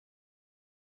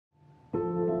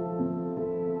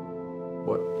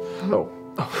Oh,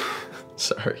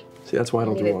 sorry. See, that's why I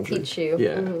don't do laundry. Teach you.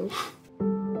 Yeah.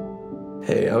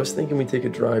 Hey, I was thinking we take a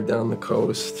drive down the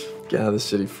coast, get out of the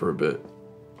city for a bit.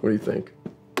 What do you think?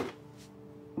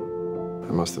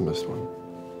 I must have missed one.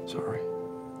 Sorry.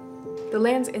 The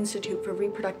Lands Institute for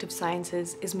Reproductive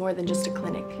Sciences is more than just a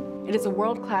clinic. It is a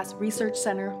world-class research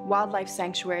center, wildlife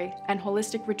sanctuary, and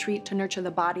holistic retreat to nurture the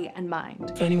body and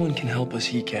mind. If anyone can help us,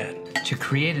 he can. To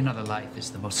create another life is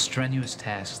the most strenuous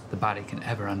task the body can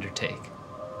ever undertake.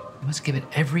 You must give it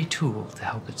every tool to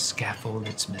help it scaffold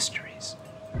its mysteries.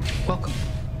 Welcome.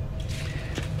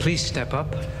 Please step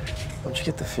up. Don't you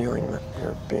get the feeling that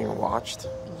you're being watched?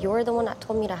 You're the one that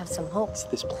told me to have some hope. It's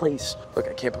this place. Look,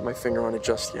 I can't put my finger on it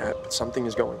just yet, but something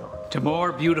is going on. To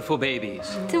more beautiful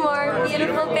babies. To more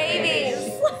beautiful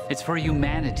babies. It's for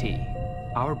humanity.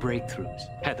 Our breakthroughs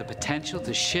have the potential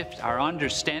to shift our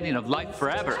understanding of life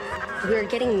forever. We're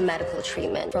getting medical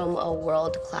treatment from a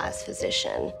world-class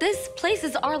physician. This place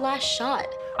is our last shot.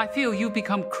 I feel you've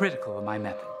become critical of my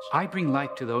methods. I bring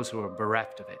life to those who are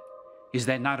bereft of it. Is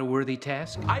that not a worthy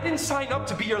task? I didn't sign up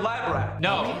to be your lab rat.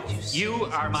 No, you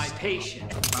are my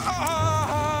patient.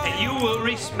 And you will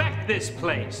respect this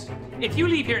place. If you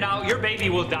leave here now, your baby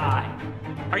will die.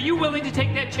 Are you willing to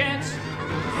take that chance?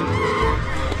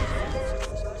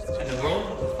 And the role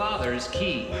of the father is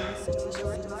key.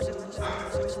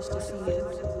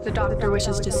 The doctor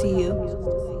wishes to see you.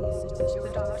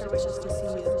 The doctor wishes to see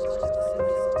you.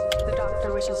 The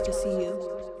doctor wishes to see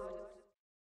you.